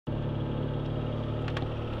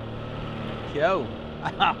Cool.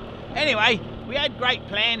 Anyway, we had great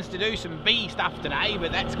plans to do some bee stuff today,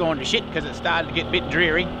 but that's gone to shit because it started to get a bit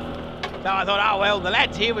dreary. So I thought, oh well, the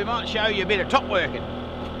lad's here, we might show you a bit of top working.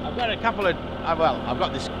 I've got a couple of, I've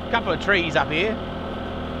got this couple of trees up here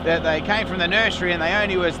that they came from the nursery and they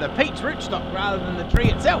only was the peach rootstock rather than the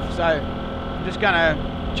tree itself. So I'm just going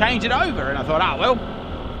to change it over, and I thought, oh well,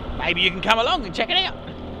 maybe you can come along and check it out.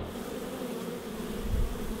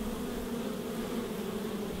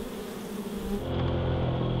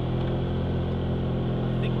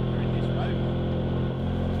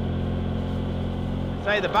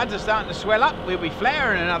 So the buds are starting to swell up. We'll be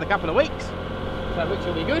flowering in another couple of weeks, so which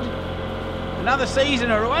will be good. Another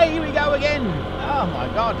season or away we go again. Oh my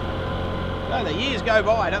God. So the years go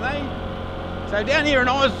by, don't they? So down here in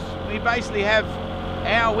Oz, we basically have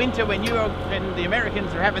our winter when you and the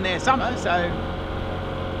Americans are having their summer. So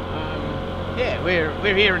yeah,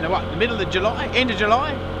 we're here in the middle of July, end of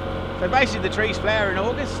July. So basically the trees flower in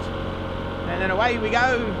August, and then away we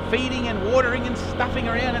go, feeding and watering and stuffing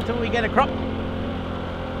around until we get a crop.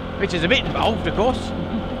 Which is a bit involved, of course.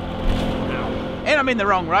 And I'm in the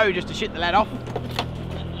wrong road just to shit the lad off.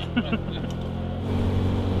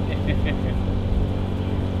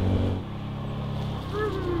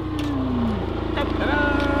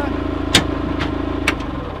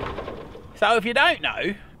 So if you don't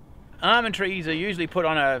know, almond trees are usually put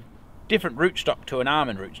on a different rootstock to an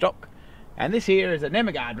almond rootstock. And this here is a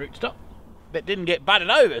Nemegard rootstock that didn't get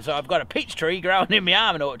budded over. So I've got a peach tree growing in my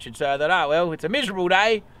almond orchard. So I thought, oh well, it's a miserable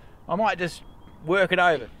day, I might just work it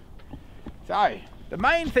over. So the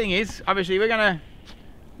main thing is, obviously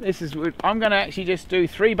I'm gonna actually just do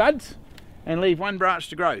 3 buds and leave 1 branch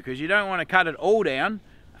to grow, because you don't want to cut it all down,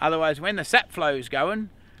 otherwise when the sap flow's going,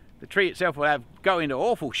 the tree itself will go into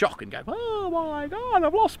awful shock and go, oh my God,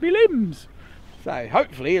 I've lost my limbs. So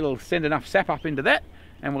hopefully it'll send enough sap up into that,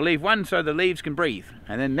 and we'll leave 1 so the leaves can breathe,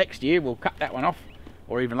 and then next year we'll cut that one off,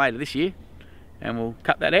 or even later this year, and we'll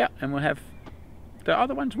cut that out and we'll have the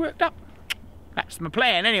other ones worked up. That's my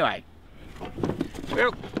plan anyway.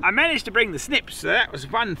 Well, I managed to bring the snips, so that was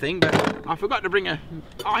one thing, but I forgot to bring a,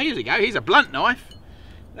 oh here we go, here's a blunt knife.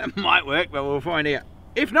 That might work, but we'll find out.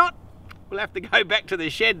 If not, we'll have to go back to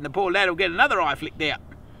the shed and the poor lad will get another eye flicked out.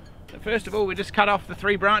 So first of all, we just cut off the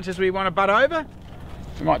 3 branches we want to bud over.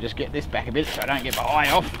 We might just get this back a bit so I don't get my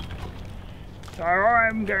eye off. So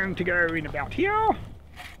I'm going to go in about here. Oh.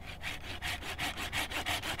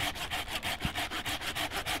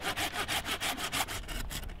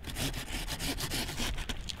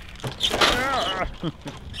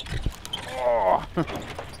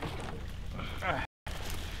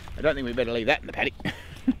 I don't think we better leave that in the paddock.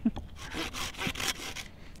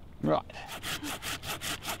 Right.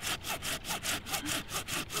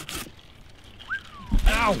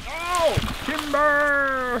 Ow! Oh!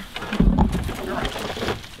 Timber! Right.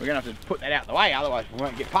 We're going to have to put that out of the way, otherwise we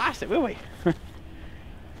won't get past it, will we? Shit.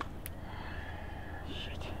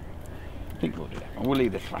 I think we'll do that one. We'll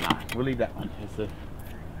leave this one. We'll leave that one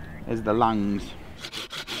as the lungs.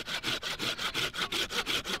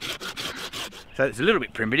 So it's a little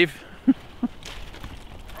bit primitive.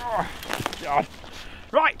 Oh, God.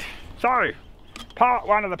 Right, so part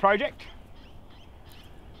 1 of the project.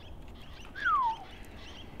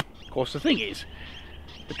 Of course, the thing is,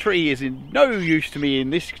 the tree is in no use to me in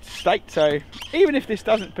this state, so even if this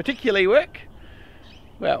doesn't particularly work,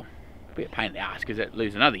 well, it'll be a pain in the ass because it'll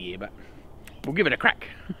lose another year, but we'll give it a crack.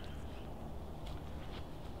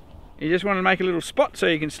 You just want to make a little spot so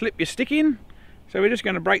you can slip your stick in. So we're just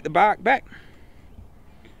going to break the bark back.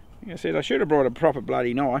 Like I said, I should have brought a proper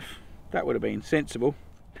bloody knife. That would have been sensible.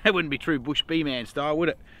 That wouldn't be true bush bee man style, would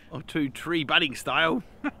it? Or tree budding style.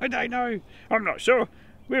 I don't know. I'm not sure.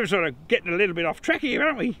 We're sort of getting a little bit off track here,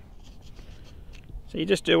 aren't we? So you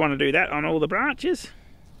just do want to do that on all the branches.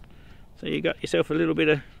 So you got yourself a little bit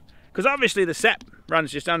of... Because obviously the sap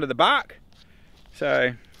runs just under the bark.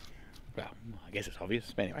 So, well, I guess it's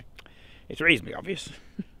obvious. But anyway, it's reasonably obvious.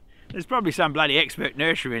 There's probably some bloody expert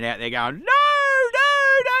nurseryman out there going, no,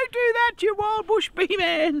 don't do that, you wild bush bee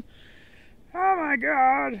man. Oh my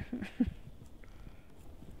God.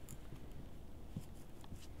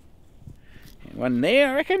 And one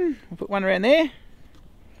there, I reckon. We'll put one around there. And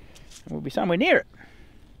we'll be somewhere near it.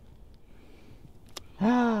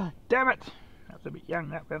 Ah, damn it. That's a bit young,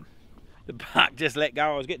 that one. The bark just let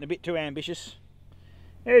go. I was getting a bit too ambitious.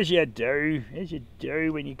 As you do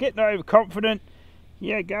when you're getting overconfident.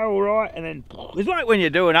 Yeah, go all right, and then it's like when you're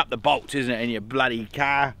doing up the bolts, isn't it, in your bloody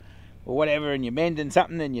car or whatever, and you're mending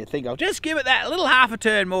something, and you think, I'll just give it that little half a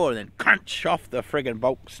turn more, and then crunch off, the friggin'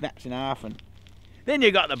 bolt snaps in half, and then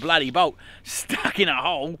you got the bloody bolt stuck in a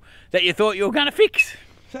hole that you thought you were going to fix.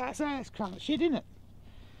 So that's kind of shit, isn't it?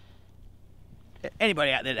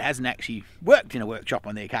 Anybody out there that hasn't actually worked in a workshop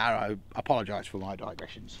on their car, I apologise for my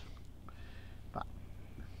digressions. But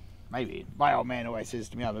maybe my old man always says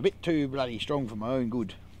to me I'm a bit too bloody strong for my own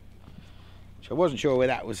good. So I wasn't sure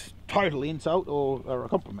whether that was total insult or a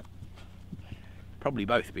compliment. Probably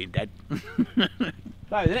both, being dead.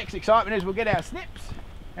 So the next excitement is we'll get our snips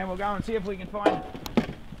and we'll go and see if we can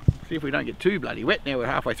see if we don't get too bloody wet now we're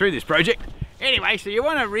halfway through this project. Anyway, so you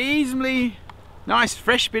want a reasonably nice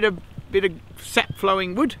fresh bit of sap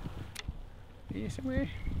flowing wood here somewhere.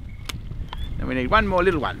 And we need one more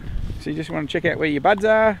little one. So you just want to check out where your buds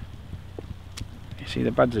are. You see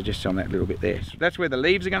the buds are just on that little bit there. So that's where the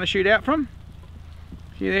leaves are going to shoot out from.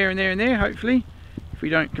 See there and there and there, hopefully. If we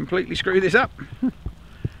don't completely screw this up.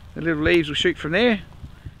 The little leaves will shoot from there.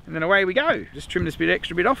 And then away we go. Just trim this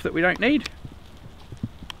extra bit off that we don't need.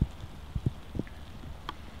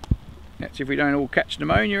 That's if we don't all catch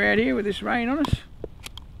pneumonia out here with this rain on us.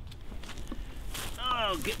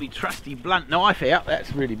 Oh, get me trusty blunt knife out.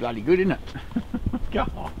 That's really bloody good, isn't it?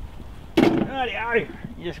 God. Rightio.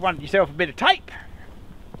 You just want yourself a bit of tape.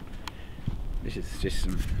 This is just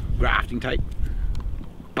some grafting tape,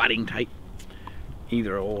 budding tape,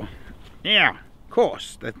 either or. Now, of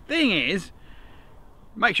course, the thing is,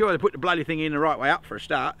 make sure to put the bloody thing in the right way up for a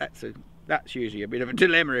start. That's usually a bit of a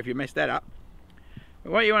dilemma if you mess that up.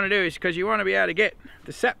 But what you want to do is, because you want to be able to get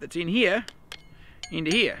the sap that's in here into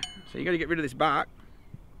here, so you've got to get rid of this bark.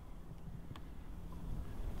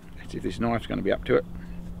 Let's see if this knife's going to be up to it.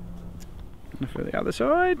 And for the other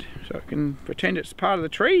side, so it can pretend it's part of the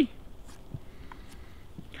tree.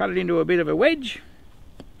 Cut it into a bit of a wedge.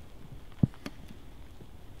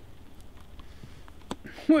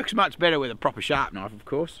 Works much better with a proper sharp knife, of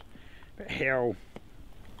course. But hell,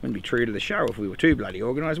 wouldn't be true to the show if we were too bloody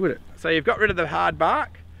organised, would it? So you've got rid of the hard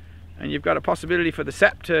bark, and you've got a possibility for the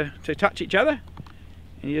sap to touch each other.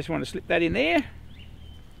 And you just want to slip that in there,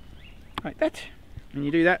 like that. And you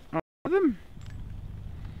do that on all of them.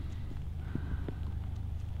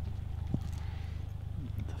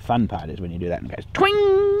 The fun part is when you do that and it goes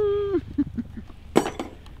twing!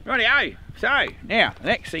 Rightio. So, now, the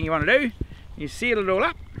next thing you want to do is seal it all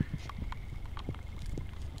up.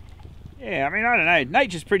 Yeah, I mean, I don't know,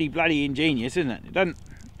 nature's pretty bloody ingenious, isn't it?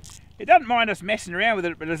 It doesn't mind us messing around with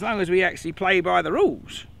it, but as long as we actually play by the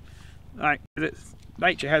rules. Like,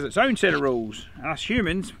 nature has its own set of rules. Us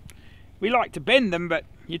humans, we like to bend them, but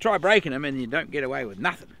you try breaking them and you don't get away with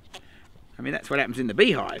nothing. I mean, that's what happens in the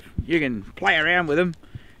beehive. You can play around with them,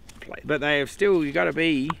 but they have still, you got to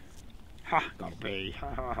be,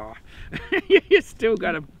 you still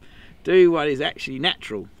got to do what is actually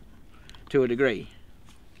natural to a degree.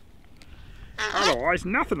 Otherwise,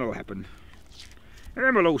 nothing will happen. And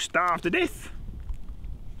then we'll all starve to death.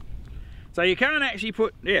 So you can't actually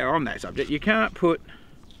put, yeah, on that subject, you can't put,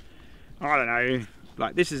 I don't know,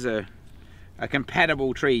 like this is a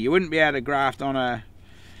compatible tree. You wouldn't be able to graft on a,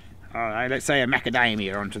 I don't know, let's say a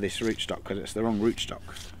macadamia onto this rootstock because it's the wrong rootstock.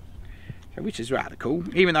 So, which is rather cool,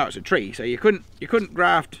 even though it's a tree. So you couldn't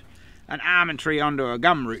graft an almond tree onto a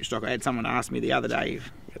gum rootstock. I had someone ask me the other day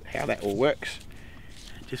how that all works.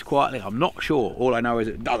 Just quietly, I'm not sure. All I know is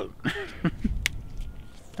it doesn't.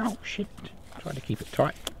 Oh shit! Try to keep it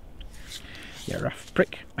tight. You rough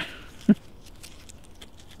prick.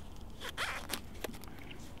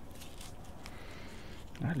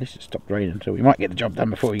 Let's just stop raining so we might get the job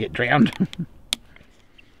done before we get drowned.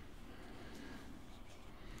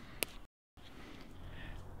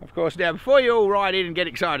 Of course, now before you all ride in and get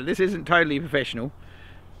excited, this isn't totally professional,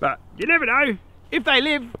 but you never know. If they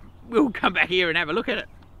live, we'll come back here and have a look at it.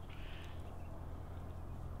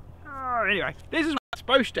 Oh, anyway, this is what's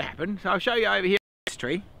supposed to happen. So I'll show you over here. This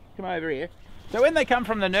tree. Come over here. So when they come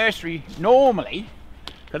from the nursery, normally,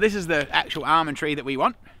 so this is the actual almond tree that we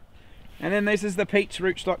want, and then this is the peach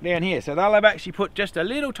rootstock down here. So they'll have actually put just a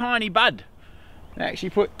little tiny bud. They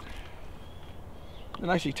actually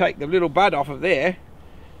take the little bud off of there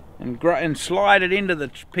and slide it into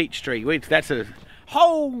the peach tree. Which that's a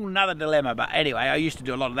whole nother dilemma. But anyway, I used to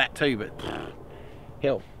do a lot of that too. But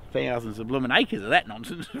hell, thousands of blooming acres of that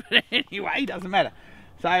nonsense. But anyway, doesn't matter.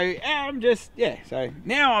 So I'm just, yeah, so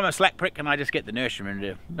now I'm a slack prick and I just get the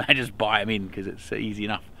nurseryman I just buy them in because it's easy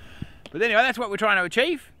enough. But anyway, that's what we're trying to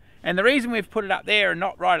achieve. And the reason we've put it up there and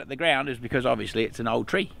not right at the ground is because obviously it's an old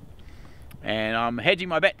tree. And I'm hedging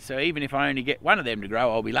my bet, so even if I only get one of them to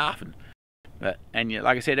grow, I'll be laughing. And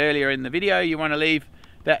like I said earlier in the video, you want to leave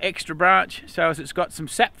that extra branch so as it's got some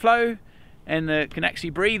sap flow and can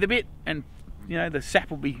actually breathe a bit, and you know the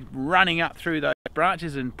sap will be running up through those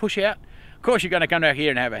branches and push out. Of course, you're going to come out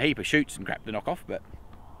here and have a heap of shoots and crap to knock off, but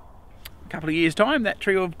couple of years' time, that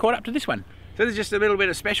tree will have caught up to this one. So there's just a little bit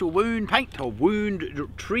of special wound paint, or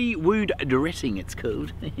tree wound dressing it's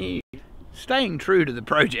called. Staying true to the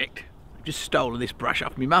project, I've just stolen this brush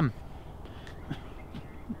off my mum.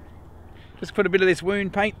 Just put a bit of this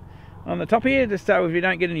wound paint on the top here, just so if you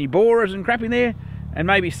don't get any borers and crap in there, and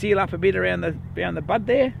maybe seal up a bit around the bud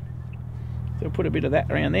there. So put a bit of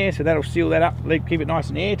that around there, so that'll seal that up, keep it nice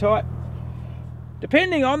and airtight.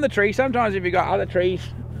 Depending on the tree, sometimes if you've got other trees,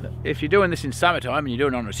 if you're doing this in summertime and you're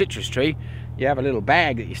doing it on a citrus tree, you have a little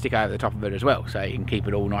bag that you stick over the top of it as well, so you can keep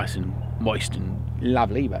it all nice and moist and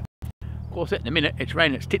lovely. But of course at the minute it's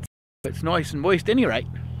raining its tits, but it's nice and moist at any rate.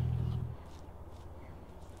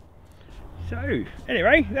 So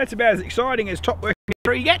anyway, that's about as exciting as top working a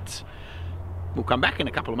tree gets. We'll come back in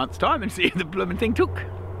a couple of months' time and see if the blooming thing took.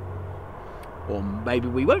 Or maybe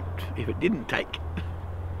we won't if it didn't take.